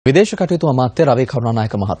විදේශ කටයුතු අමාත්‍ය රවී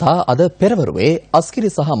කරුණානායක මහතා අද පෙරවරුවේ අස්කිරි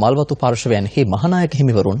සහ මල්වතු පාර්ශවයන්හි මහානායක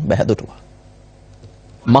හිමිවරුන් බැහැදුටුවා.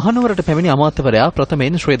 මහනුවරට පැමිණි අමාත්‍යවරයා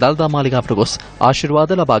ප්‍රථමයෙන් ශ්‍රී දළදා මාලිගාවට ගොස්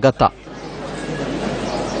ආශිර්වාද ලබා ගත්තා.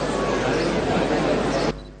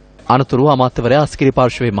 අනතුරුව අමාත්‍යවරයා අස්කිරි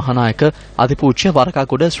පාර්ශවයේ මහානායක අතිපූජ්‍ය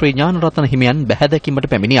වරකාගොඩ ශ්‍රී ඥානරත්න හිමියන් බැහැදැකීමට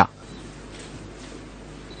පැමිණියා.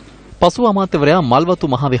 පසුව අමාත්‍යවරයා මල්වතු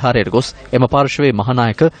මහා විහාරයට ගොස් එම පාර්ශවයේ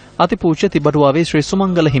මහානායක අතිපූජ්‍ය තිබඩුවාවේ ශ්‍රී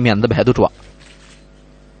සුමංගල හිමියන්ද බැහැදුටුවා.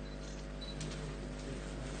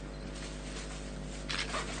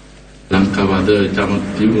 ලංකාව අද තම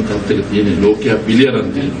ජීවිත තත්ත්වයක තියෙන ලෝකයා පිළිඅරන්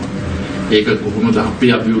තියෙනවා. ඒක කොහොමද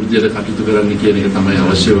අපේ අභිවෘද්ධියට කටයුතු කරන්න කියන එක තමයි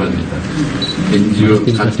අවශ්‍ය වන්නේ. NGO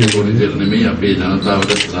කටයුතු කරන නෙමෙයි අපේ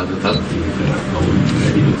ජනතාවට සාධාරණ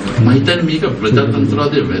මම හිතන්නේ මේක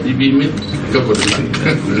ප්‍රජාතන්ත්‍රවාදයේ වැඩි වීමෙන් එක කොටසක්.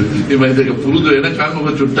 මේ මයිදක පුරුදු වෙනකන් ඔබ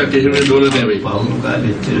චුට්ටක් එහෙම දෝලණය වෙයි. පවුණු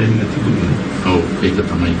කාලේ එච්චරෙන් තිබුණේ. ඔව් ඒක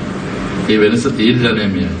තමයි. ඒ වෙනස තීරණය නෑ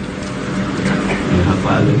මෙයා.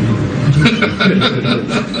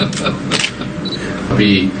 අපි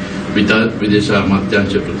විදේශ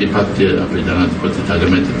අමාත්‍යාංශ ප්‍රතිපත්තිය අපේ ජනාධිපති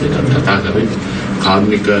අගමැතිත් එක්ක කතා කරේ.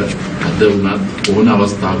 කාර්මික අද වුණත් ඕන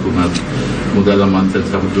අවස්ථාවක වුණත් මුදල් අමාත්‍යාංශ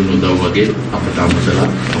සමුදුන උදව් වගේ අපට අමතලා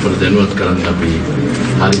අපට දැනුවත් කරන්න අපි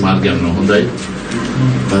හරි මාර්ගය යන හොඳයි.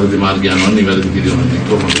 වැරදි මාර්ගය යනවා නිවැරදි කිරීමක්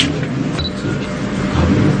කොහොමද?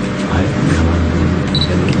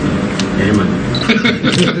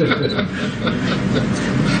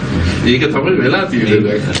 ඒක තමයි වෙලා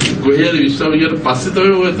තියෙන්නේ. කොහේද විශ්වවිද්‍යාලයට පස්සේ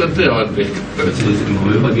තමයි ඔය තත්ත්වය ආවේ.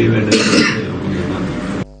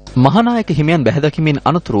 මහානායක හිමියන් බැහැදැකීමෙන්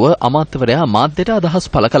අනතුරුව අමාත්‍යවරයා මාධ්‍යට අදහස්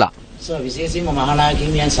පළ කළා. විශේෂයෙන්ම මහානායක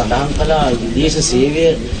හිමියන් සඳහන් කළ විදේශ සේවය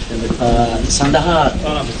සඳහා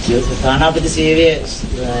තානාපති සේවය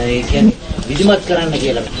කියන්නේ විධිමත් කරන්න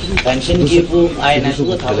කියලා. පෙන්ෂන් කියපු අය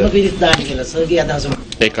නැතුව තවම පිරිස් දාන්න කියලා සර්ගේ අදහස.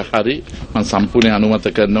 ඒක හරි. මම සම්පූර්ණයෙන්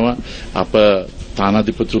අනුමත කරනවා. අප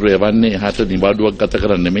තානාධිපතිතුරු එවන්නේ එහාට නිවාඩුවක් ගත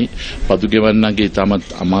කරන්න නෙමෙයි පදු ගෙවන්නගේ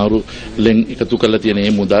තමත් අමාරු ලෙන් එකතු කරලා තියෙන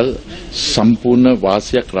මේ මුදල් සම්පූර්ණ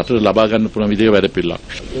වාසියක් රටට ලබා ගන්න පුළුවන් විදිහේ වැඩ පිළිලක්.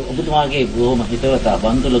 ඔබතුමාගේ බොහොම හිතවතා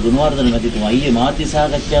බන්තල ගුණවර්ධන මැතිතුමා ඊයේ මාධ්‍ය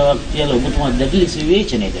සාකච්ඡාවක් කියලා ඔබතුමා දැඩි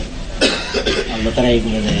විවේචනය කළා. ලොතරැයි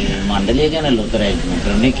මණ්ඩලය ගැන ලොතරැයි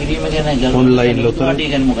කරන්නේ කිරීම ගැන ඔන්ලයින්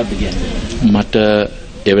ලොතරැයි ගැන මොකක්ද කියන්නේ? මට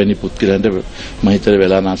එවැනි පුත්කලන්ට මම හිතේ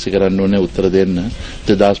වෙලා නාස්ති කරන්න ඕනේ උත්තර දෙන්න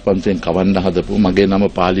 2005 න් කවන්න හදපු මගේ නම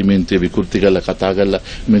පාර්ලිමේන්තුවේ විකෘති කරලා කතා කරලා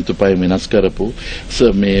මිනිත්තු 5 වෙනස් කරපු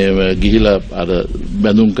මේ ගිහිලා අර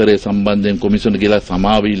බැඳුම් කරේ සම්බන්ධයෙන් කොමිෂන් ගිහලා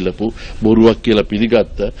සමාව ඉල්ලපු බොරුවක් කියලා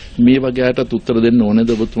පිළිගත්ත මේ වගේ අයටත් උත්තර දෙන්න ඕනේද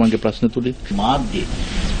ඔබතුමාගේ ප්‍රශ්න තුලින්? මාධ්‍ය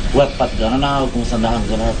පුවත්පත් ගණනාවකම සඳහන්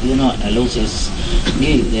කරලා තියෙනවා ඇලෝසිස්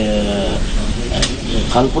මේ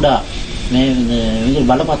කල්පුඩා මේ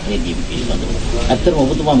බලපත්‍රය දීම පිළිබඳව. ඇත්තටම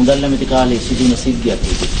ඔබතුමා මුදල් නැමැති කාලේ සිදුවන සිද්ධියක්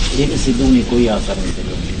ඒක සිදුුනේ කොයි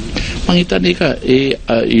ආකාරයකටද? මම හිතන්නේ ඒක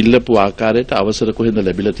ඒ ඉල්ලපු ආකාරයට අවසර කොහෙන්ද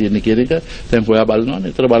ලැබිලා තියෙන්නේ කියන එක දැන් හොයා බලනවානේ.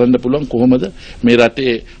 ඒතර බලන්න පුළුවන් කොහොමද මේ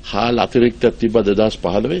රටේ හාල් අතිරික්තයක් තිබ්බ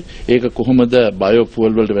 2015 ඒක කොහොමද බයෝ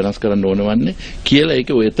ෆුවල් වලට වෙනස් කරන්න ඕනවන්නේ කියලා ඒක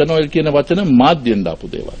ඔය එතනොයිල් කියන වචන මාධ්‍යෙන්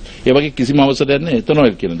දාපු දේවල්. ඒ වගේ කිසිම අවසරයක් නැහැ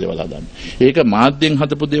එතනොයිල් කියන දේවල් හදන්න. ඒක මාධ්‍යෙන්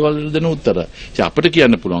හදපු දේවල් වල දෙන උත්තර. ඉතින් අපිට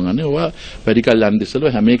කියන්න පුළුවන් අනේ ඔයා වැඩි කල් යන්න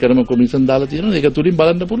ඉස්සෙල්ලා හැම එකරම කොමිෂන් දාලා තියෙනවා. ඒක තුලින්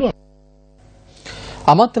බලන්න පුළුවන්.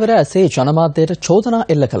 අමාත්‍යවරයා ඇසේ ජනමාධ්‍යයට චෝදනා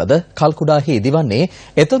එල්ල කළද කල්කුඩාහි දිවන්නේ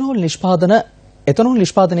එතනෝල්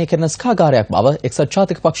නිෂ්පාදනය කරන ස්කාගාරයක් බව එක්සත්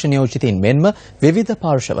ජාතික පක්ෂ නියෝජිතයින් මෙන්ම විවිධ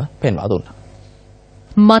පාර්ශව පෙන්වා දුන්නා.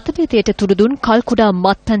 මතභේදයට තුඩුදුන් කල්කුඩා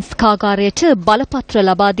මත්පැන් ස්කාගාරයට බලපත්‍ර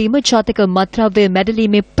ලබා දීම ජාතික මත්ද්‍රව්‍ය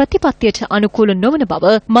මැඩලීමේ ප්‍රතිපත්තියට අනුකූල නොවන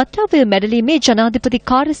බව මත්ද්‍රව්‍ය මැඩලීමේ ජනාධිපති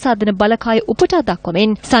කාර්යසාධන බලකාය උපුටා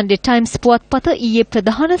දක්වමින් සන්ඩේ ටයිම්ස් පුවත්පත ඊයේ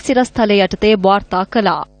ප්‍රධාන සිරස්තලය යටතේ වාර්තා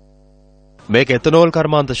කළා. මේක එතනෝල්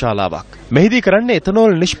කර්මාන්ත ශාලාවක්. මෙහිදී කරන්නේ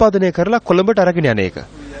එතනෝල් නිෂ්පාදනය කරලා කොළඹට අරගෙන යන එක.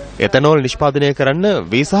 එතනෝල් නිෂ්පාදනය කරන්න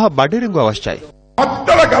වී සහ බඩිරිඟු අවශ්‍යයි.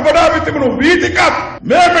 අත්තල ගබඩාවේ තිබුණු වී ටිකක්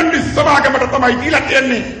මේ මෙන්ඩිස් සමාගමට තමයි දීලා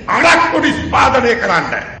තියෙන්නේ අඩක්කු නිෂ්පාදනය කරන්න.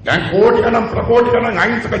 දැන් කෝටි ගණන් ප්‍රකෝටි ගණන්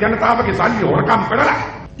අහිංසක ජනතාවගේ සල්ලි හොරකම් කරලා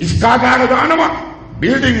ඉස්කාගාර දානවා,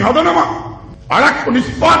 බිල්ඩින් හදනවා, අඩක්කු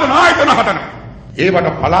නිෂ්පාදන ආයතන හදනවා.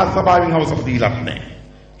 ඒවට පළාත් සභාවෙන් අවසර දීලත් නැහැ.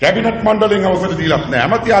 කැබිනට් මණ්ඩලයෙන් අවසර දීලත් නැහැ.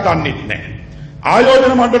 ඇමතියා දන්නෙත් නැහැ.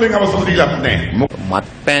 ආයෝජන මණ්ඩලයෙන් අවසර දීලත් නැහැ.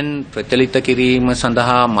 මත්පැන් ප්‍රචලිත කිරීම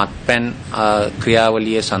සඳහා මත්පැන්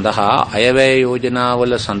ක්‍රියාවලිය සඳහා අයවැය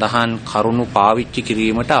යෝජනාවල සඳහන් කරුණු පාවිච්චි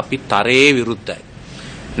කිරීමට අපි තරයේ විරුද්ධයි.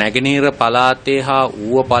 නැගෙනහිර පළාතේ හා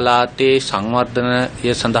ඌව පළාතේ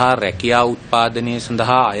සංවර්ධනය සඳහා රැකියා උත්පාදනය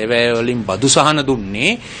සඳහා අයවැය වලින් බදු සහන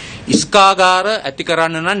දුන්නේ ඉස්කාගාර ඇති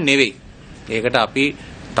කරන්න නම් නෙවෙයි. ඒකට අපි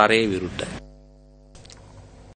තරයේ විරුද්ධයි.